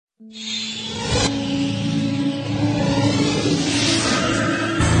When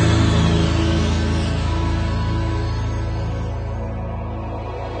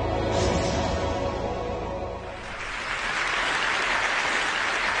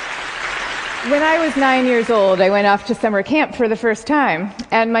I was 9 years old, I went off to summer camp for the first time,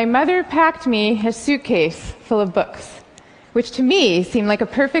 and my mother packed me a suitcase full of books, which to me seemed like a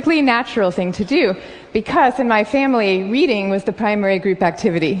perfectly natural thing to do, because in my family, reading was the primary group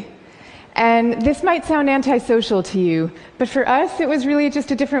activity. And this might sound antisocial to you, but for us, it was really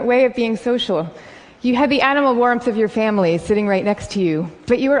just a different way of being social. You had the animal warmth of your family sitting right next to you,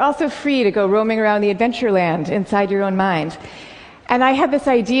 but you were also free to go roaming around the adventure land inside your own mind. And I had this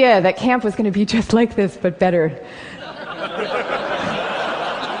idea that camp was going to be just like this, but better.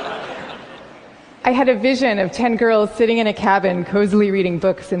 I had a vision of 10 girls sitting in a cabin, cozily reading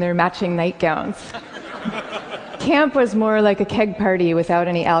books in their matching nightgowns. Camp was more like a keg party without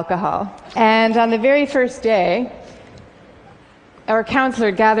any alcohol. And on the very first day, our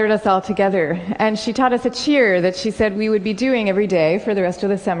counselor gathered us all together, and she taught us a cheer that she said we would be doing every day for the rest of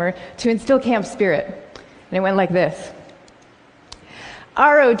the summer to instill camp spirit. And it went like this.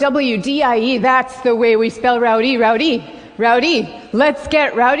 R-O-W-D-I-E, that's the way we spell rowdy, rowdy, rowdy. Let's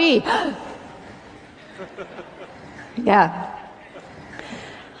get rowdy. Yeah.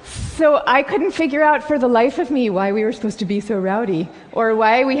 So I couldn't figure out for the life of me why we were supposed to be so rowdy, or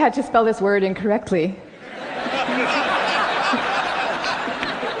why we had to spell this word incorrectly.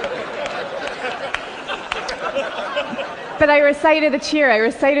 But I recited the cheer. I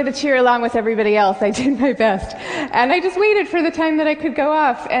recited the cheer along with everybody else. I did my best. And I just waited for the time that I could go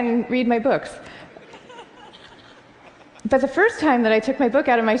off and read my books. But the first time that I took my book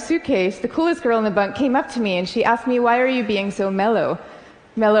out of my suitcase, the coolest girl in the bunk came up to me and she asked me, "Why are you being so mellow?"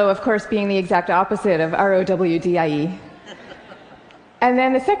 Mellow, of course, being the exact opposite of R-O-W-D-I-E. And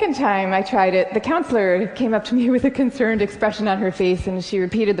then the second time I tried it, the counselor came up to me with a concerned expression on her face, and she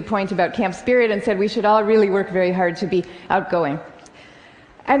repeated the point about camp spirit and said we should all really work very hard to be outgoing.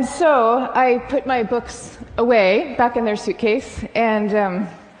 And so I put my books away, back in their suitcase, and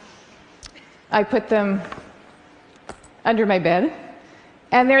I put them under my bed,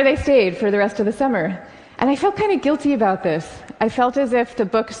 and there they stayed for the rest of the summer. And I felt kind of guilty about this. I felt as if the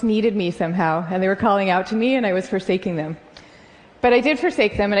books needed me somehow, and they were calling out to me, and I was forsaking them. But I did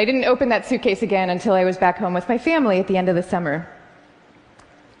forsake them, and I didn't open that suitcase again until I was back home with my family at the end of the summer.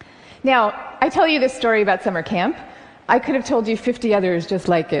 Now, I tell you this story about summer camp. I could have told you 50 others just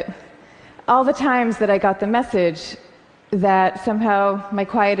like it. All the times that I got the message that somehow my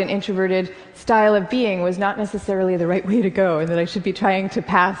quiet and introverted style of being was not necessarily the right way to go, and that I should be trying to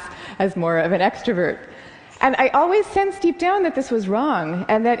pass as more of an extrovert. And I always sensed deep down that this was wrong,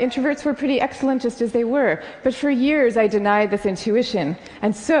 and that introverts were pretty excellent just as they were. But for years, I denied this intuition.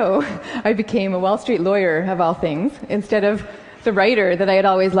 And so I became a Wall Street lawyer, of all things, instead of the writer that I had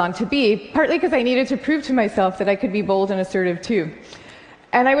always longed to be, partly because I needed to prove to myself that I could be bold and assertive too.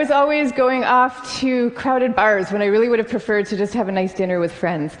 And I was always going off to crowded bars when I really would have preferred to just have a nice dinner with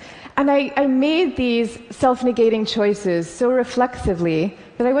friends. And I made these self-negating choices so reflexively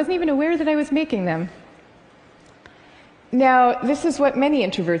that I wasn't even aware that I was making them. Now, this is what many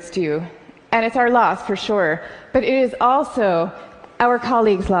introverts do, and it's our loss for sure, but it is also our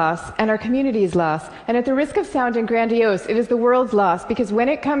colleagues' loss and our community's loss, and at the risk of sounding grandiose, it is the world's loss, because when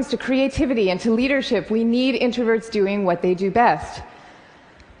it comes to creativity and to leadership, we need introverts doing what they do best.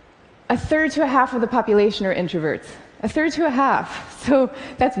 A third to a half of the population are introverts. A third to a half. So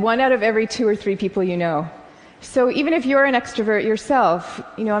that's 1 out of every 2 or 3 people you know. So even if you're an extrovert yourself,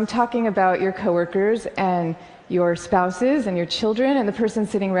 I'm talking about your coworkers and your spouses and your children and the person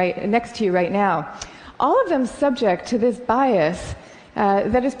sitting right next to you right now. All of them subject to this bias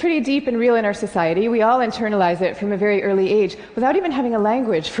that is pretty deep and real in our society. We all internalize it from a very early age without even having a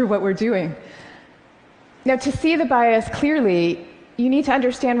language for what we're doing. Now, to see the bias clearly, you need to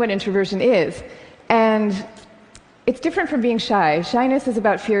understand what introversion is. And it's different from being shy. Shyness is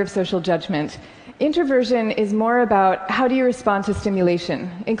about fear of social judgment. Introversion is more about how do you respond to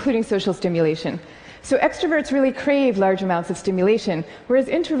stimulation, including social stimulation. So extroverts really crave large amounts of stimulation, whereas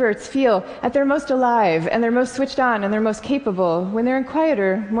introverts feel at their most alive and they're most switched on and they're most capable when they're in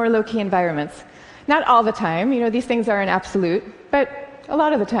quieter, more low-key environments. Not all the time, these things are an absolute, but a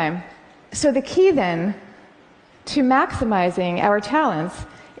lot of the time. So the key then to maximizing our talents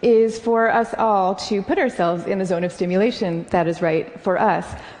is for us all to put ourselves in the zone of stimulation that is right for us.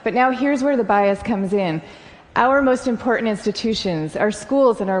 But now here's where the bias comes in. Our most important institutions, our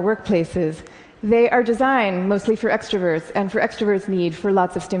schools and our workplaces, they are designed mostly for extroverts, and for extroverts' need for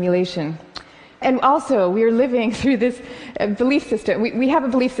lots of stimulation. And also, we are living through this belief system. We have a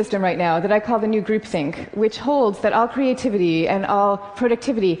belief system right now that I call the new groupthink, which holds that all creativity and all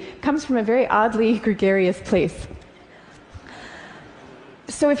productivity comes from a very oddly gregarious place.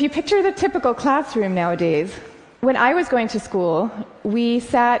 So if you picture the typical classroom nowadays, when I was going to school, we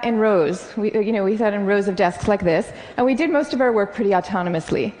sat in rows. We sat in rows of desks like this, and we did most of our work pretty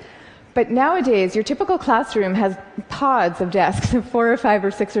autonomously. But nowadays, your typical classroom has pods of desks, 4 or 5 or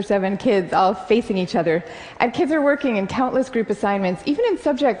 6 or 7 kids all facing each other. And kids are working in countless group assignments, even in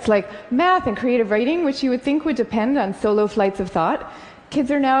subjects like math and creative writing, which you would think would depend on solo flights of thought. Kids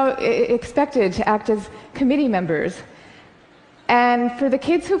are now expected to act as committee members. And for the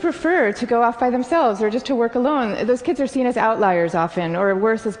kids who prefer to go off by themselves or just to work alone, those kids are seen as outliers often, or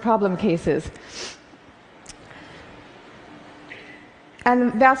worse, as problem cases.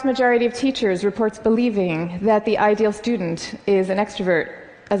 And the vast majority of teachers reports believing that the ideal student is an extrovert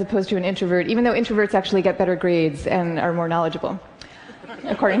as opposed to an introvert, even though introverts actually get better grades and are more knowledgeable,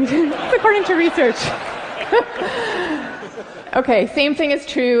 according to research. Okay, same thing is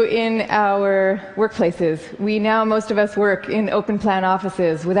true in our workplaces. Most of us work in open plan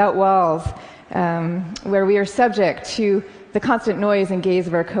offices without walls, where we are subject to the constant noise and gaze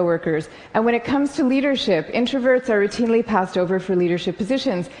of our coworkers. And when it comes to leadership, introverts are routinely passed over for leadership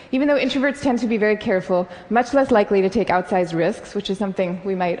positions, even though introverts tend to be very careful, much less likely to take outsized risks, which is something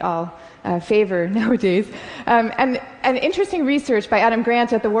we might all favor nowadays. And interesting research by Adam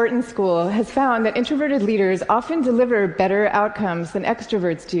Grant at the Wharton School has found that introverted leaders often deliver better outcomes than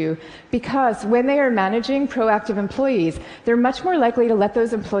extroverts do, because when they are managing proactive employees, they're much more likely to let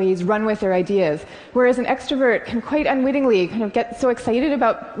those employees run with their ideas, whereas an extrovert can quite unwittingly kind of get so excited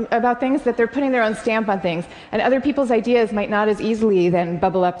about things that they're putting their own stamp on things, and other people's ideas might not as easily then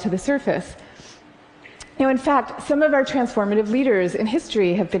bubble up to the surface. Now, in fact, some of our transformative leaders in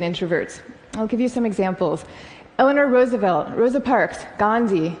history have been introverts. I'll give you some examples. Eleanor Roosevelt, Rosa Parks,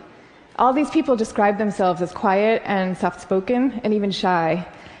 Gandhi, all these people describe themselves as quiet and soft-spoken and even shy.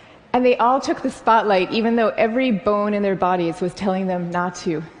 And they all took the spotlight, even though every bone in their bodies was telling them not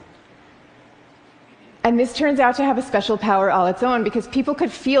to. And this turns out to have a special power all its own, because people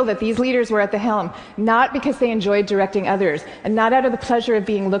could feel that these leaders were at the helm, not because they enjoyed directing others, and not out of the pleasure of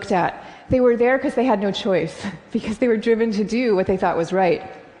being looked at. They were there because they had no choice, because they were driven to do what they thought was right.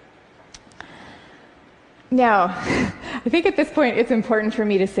 Now, I think at this point it's important for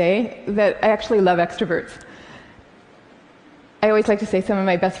me to say that I actually love extroverts. I always like to say some of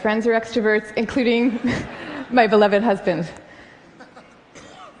my best friends are extroverts, including my beloved husband.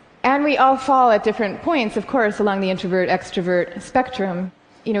 And we all fall at different points, of course, along the introvert-extrovert spectrum.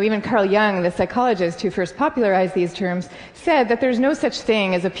 Even Carl Jung, the psychologist who first popularized these terms, said that there's no such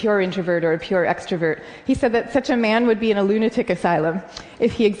thing as a pure introvert or a pure extrovert. He said that such a man would be in a lunatic asylum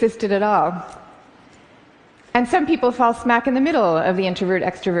if he existed at all. And some people fall smack in the middle of the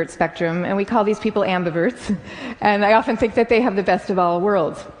introvert-extrovert spectrum, and we call these people ambiverts. And I often think that they have the best of all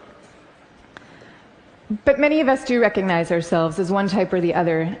worlds. But many of us do recognize ourselves as one type or the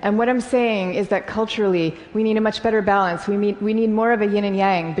other. And what I'm saying is that culturally, we need a much better balance. We need more of a yin and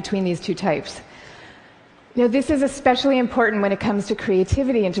yang between these two types. This is especially important when it comes to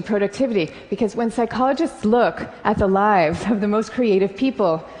creativity and to productivity, because when psychologists look at the lives of the most creative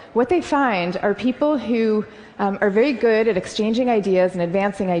people, what they find are people who are very good at exchanging ideas and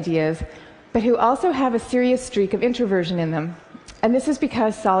advancing ideas, but who also have a serious streak of introversion in them. And this is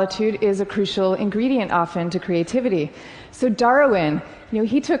because solitude is a crucial ingredient often to creativity. So Darwin,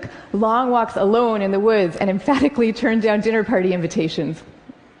 he took long walks alone in the woods and emphatically turned down dinner party invitations.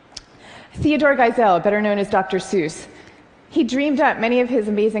 Theodore Geisel, better known as Dr. Seuss, he dreamed up many of his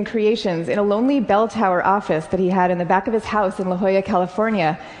amazing creations in a lonely bell tower office that he had in the back of his house in La Jolla,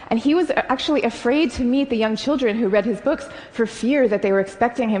 California. And he was actually afraid to meet the young children who read his books for fear that they were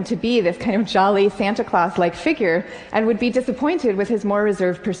expecting him to be this kind of jolly Santa Claus-like figure and would be disappointed with his more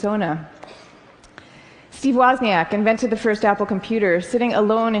reserved persona. Steve Wozniak invented the first Apple computer sitting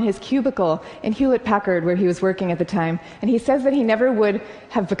alone in his cubicle in Hewlett-Packard, where he was working at the time. And he says that he never would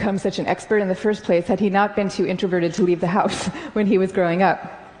have become such an expert in the first place had he not been too introverted to leave the house when he was growing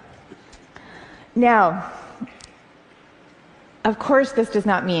up. Now, of course, this does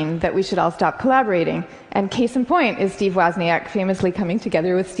not mean that we should all stop collaborating. And case in point is Steve Wozniak famously coming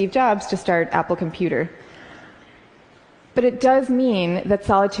together with Steve Jobs to start Apple Computer. But it does mean that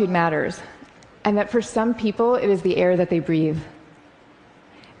solitude matters, and that for some people it is the air that they breathe.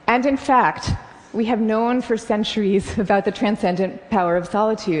 And in fact, we have known for centuries about the transcendent power of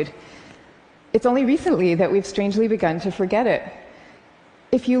solitude. It's only recently that we've strangely begun to forget it.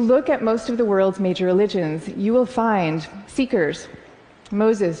 If you look at most of the world's major religions, you will find seekers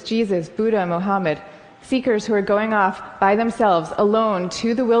Moses, Jesus, Buddha, Mohammed, seekers who are going off by themselves, alone,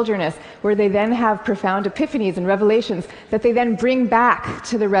 to the wilderness, where they then have profound epiphanies and revelations that they then bring back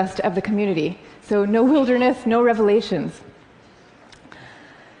to the rest of the community. So no wilderness, no revelations.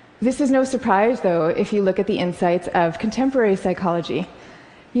 This is no surprise, though, if you look at the insights of contemporary psychology.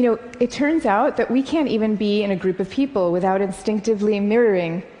 You know, it turns out that we can't even be in a group of people without instinctively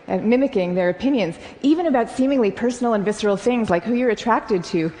mirroring and mimicking their opinions, even about seemingly personal and visceral things like who you're attracted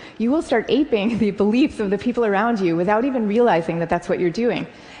to. You will start aping the beliefs of the people around you without even realizing that that's what you're doing.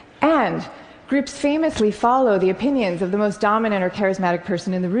 And groups famously follow the opinions of the most dominant or charismatic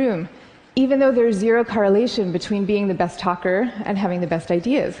person in the room, even though there's zero correlation between being the best talker and having the best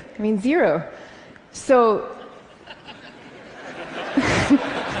ideas. I mean, zero. So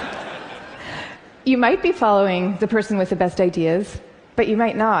you might be following the person with the best ideas, but you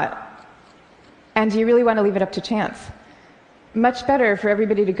might not. And do you really want to leave it up to chance? Much better for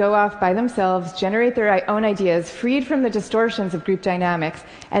everybody to go off by themselves, generate their own ideas, freed from the distortions of group dynamics,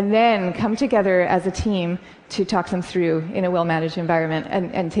 and then come together as a team to talk them through in a well-managed environment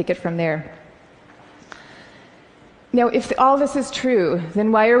and take it from there. Now, if all this is true,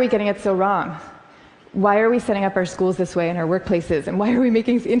 then why are we getting it so wrong? Why are we setting up our schools this way and our workplaces? And why are we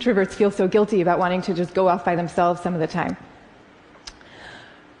making introverts feel so guilty about wanting to just go off by themselves some of the time?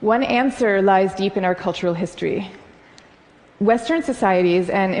 One answer lies deep in our cultural history. Western societies,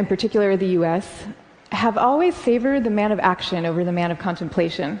 and in particular the US, have always favored the man of action over the man of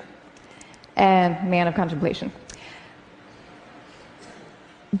contemplation. And man of contemplation.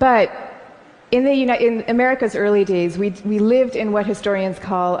 But in America's early days, we lived in what historians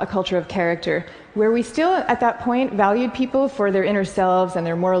call a culture of character, where we still, at that point, valued people for their inner selves and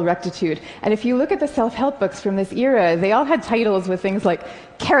their moral rectitude. And if you look at the self-help books from this era, they all had titles with things like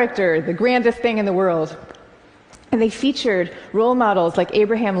character, the grandest thing in the world. And they featured role models like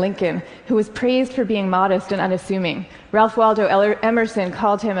Abraham Lincoln, who was praised for being modest and unassuming. Ralph Waldo Emerson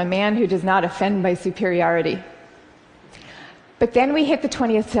called him a man who does not offend by superiority. But then we hit the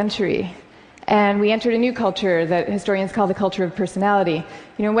 20th century, and we entered a new culture that historians call the culture of personality.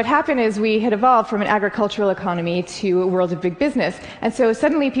 You know, what happened is we had evolved from an agricultural economy to a world of big business. And so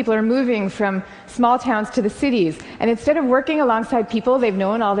suddenly people are moving from small towns to the cities. And instead of working alongside people they've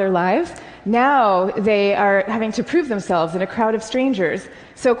known all their lives, now they are having to prove themselves in a crowd of strangers.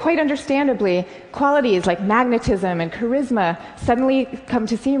 So quite understandably, qualities like magnetism and charisma suddenly come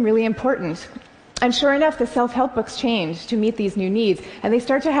to seem really important. And sure enough, the self-help books change to meet these new needs. And they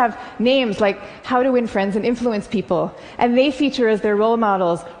start to have names like How to Win Friends and Influence People. And they feature as their role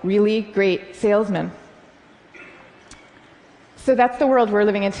models really great salesmen. So that's the world we're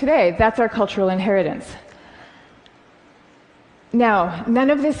living in today. That's our cultural inheritance. Now,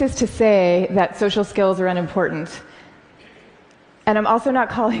 none of this is to say that social skills are unimportant. And I'm also not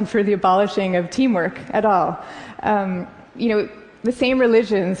calling for the abolishing of teamwork at all. The same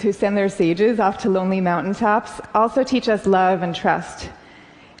religions who send their sages off to lonely mountaintops also teach us love and trust.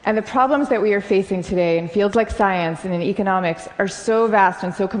 And the problems that we are facing today in fields like science and in economics are so vast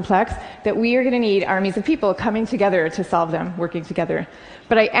and so complex that we are going to need armies of people coming together to solve them, working together.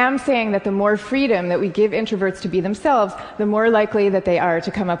 But I am saying that the more freedom that we give introverts to be themselves, the more likely that they are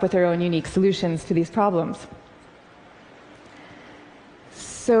to come up with their own unique solutions to these problems.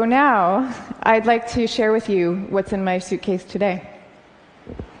 So now, I'd like to share with you what's in my suitcase today.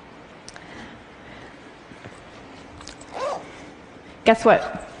 Guess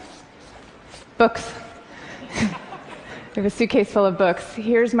what? Books. I have a suitcase full of books.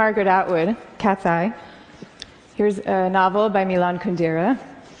 Here's Margaret Atwood, Cat's Eye. Here's a novel by Milan Kundera.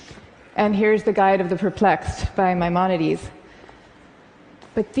 And here's The Guide of the Perplexed by Maimonides.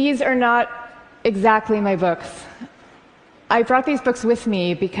 But these are not exactly my books. I brought these books with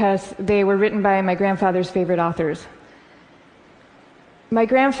me because they were written by my grandfather's favorite authors. My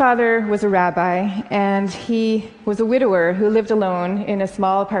grandfather was a rabbi, and he was a widower who lived alone in a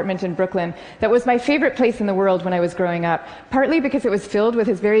small apartment in Brooklyn that was my favorite place in the world when I was growing up, partly because it was filled with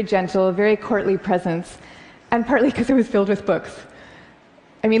his very gentle, very courtly presence, and partly because it was filled with books.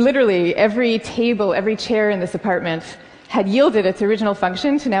 I mean, literally, every table, every chair in this apartment had yielded its original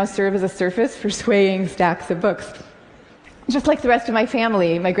function to now serve as a surface for swaying stacks of books. Just like the rest of my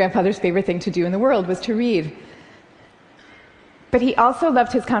family, my grandfather's favorite thing to do in the world was to read. But he also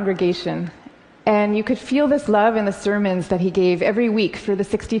loved his congregation, and you could feel this love in the sermons that he gave every week for the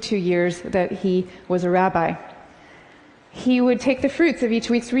 62 years that he was a rabbi. He would take the fruits of each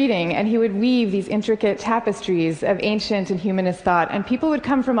week's reading, and he would weave these intricate tapestries of ancient and humanist thought, and people would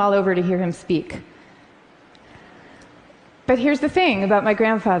come from all over to hear him speak. But here's the thing about my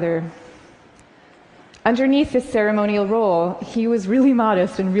grandfather. Underneath this ceremonial role, he was really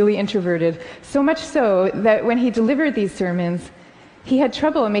modest and really introverted, so much so that when he delivered these sermons, he had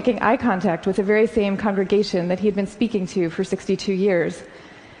trouble making eye contact with the very same congregation that he had been speaking to for 62 years.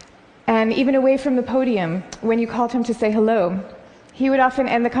 And even away from the podium, when you called him to say hello, he would often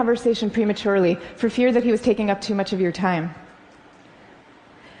end the conversation prematurely for fear that he was taking up too much of your time.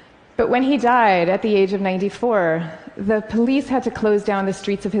 But when he died at the age of 94, the police had to close down the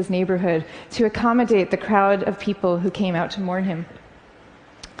streets of his neighborhood to accommodate the crowd of people who came out to mourn him.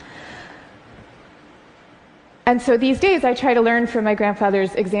 And so these days, I try to learn from my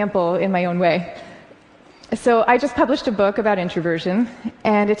grandfather's example in my own way. So I just published a book about introversion,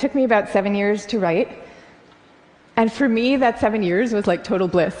 and it took me about 7 years to write. And for me, that 7 years was like total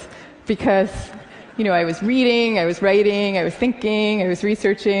bliss, because I was reading, I was writing, I was thinking, I was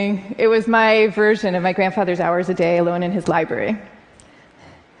researching. It was my version of my grandfather's hours a day alone in his library.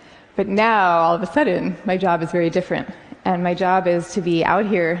 But now, all of a sudden, my job is very different. And my job is to be out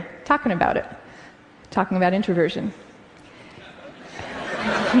here talking about it, talking about introversion.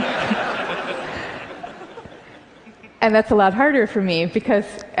 And that's a lot harder for me, because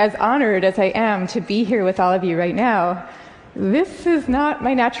as honored as I am to be here with all of you right now, this is not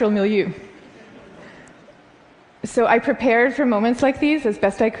my natural milieu. So I prepared for moments like these as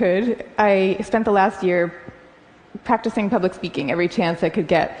best I could. I spent the last year practicing public speaking every chance I could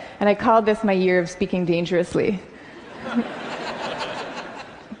get, and I called this my year of speaking dangerously.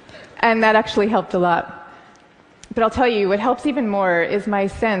 And that actually helped a lot. But I'll tell you, what helps even more is my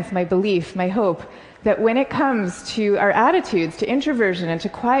sense, my belief, my hope that when it comes to our attitudes, to introversion and to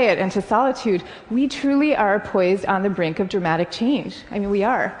quiet and to solitude, we truly are poised on the brink of dramatic change. I mean, we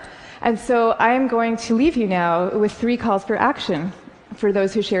are. And so I am going to leave you now with 3 calls for action for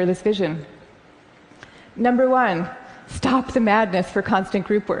those who share this vision. Number 1, stop the madness for constant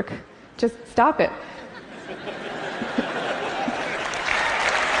group work. Just stop it.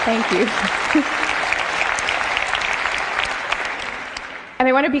 Thank you. And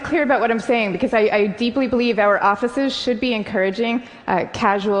I want to be clear about what I'm saying, because I deeply believe our offices should be encouraging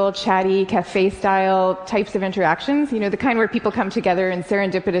casual, chatty, cafe-style types of interactions, the kind where people come together and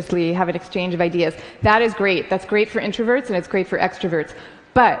serendipitously have an exchange of ideas. That is great. That's great for introverts, and it's great for extroverts.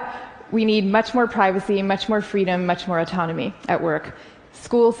 But we need much more privacy, much more freedom, much more autonomy at work.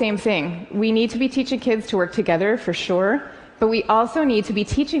 School, same thing. We need to be teaching kids to work together, for sure. But we also need to be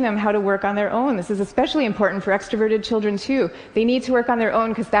teaching them how to work on their own. This is especially important for extroverted children, too. They need to work on their own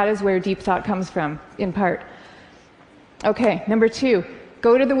because that is where deep thought comes from, in part. Okay, number 2,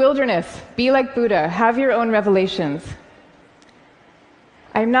 go to the wilderness. Be like Buddha. Have your own revelations.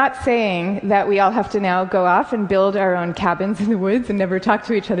 I'm not saying that we all have to now go off and build our own cabins in the woods and never talk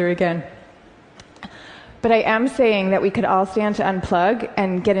to each other again. But I am saying that we could all stand to unplug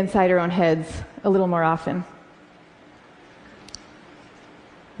and get inside our own heads a little more often.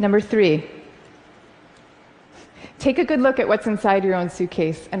 Number 3, take a good look at what's inside your own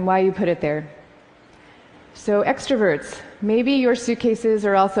suitcase and why you put it there. So extroverts, maybe your suitcases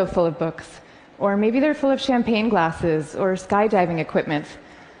are also full of books, or maybe they're full of champagne glasses or skydiving equipment.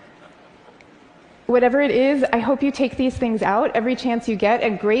 Whatever it is, I hope you take these things out every chance you get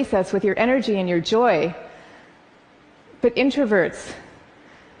and grace us with your energy and your joy. But introverts,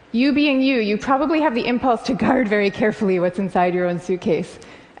 you being you probably have the impulse to guard very carefully what's inside your own suitcase.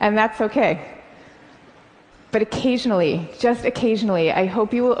 And that's okay. But occasionally, just occasionally, I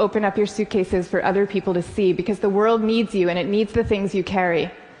hope you will open up your suitcases for other people to see, because the world needs you and it needs the things you carry.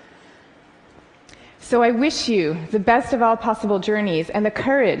 So I wish you the best of all possible journeys and the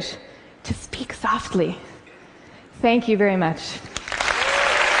courage to speak softly. Thank you very much.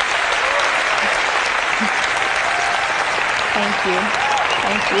 Thank you.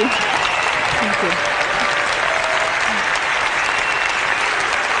 Thank you. Thank you.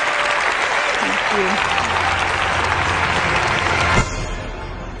 Thank you.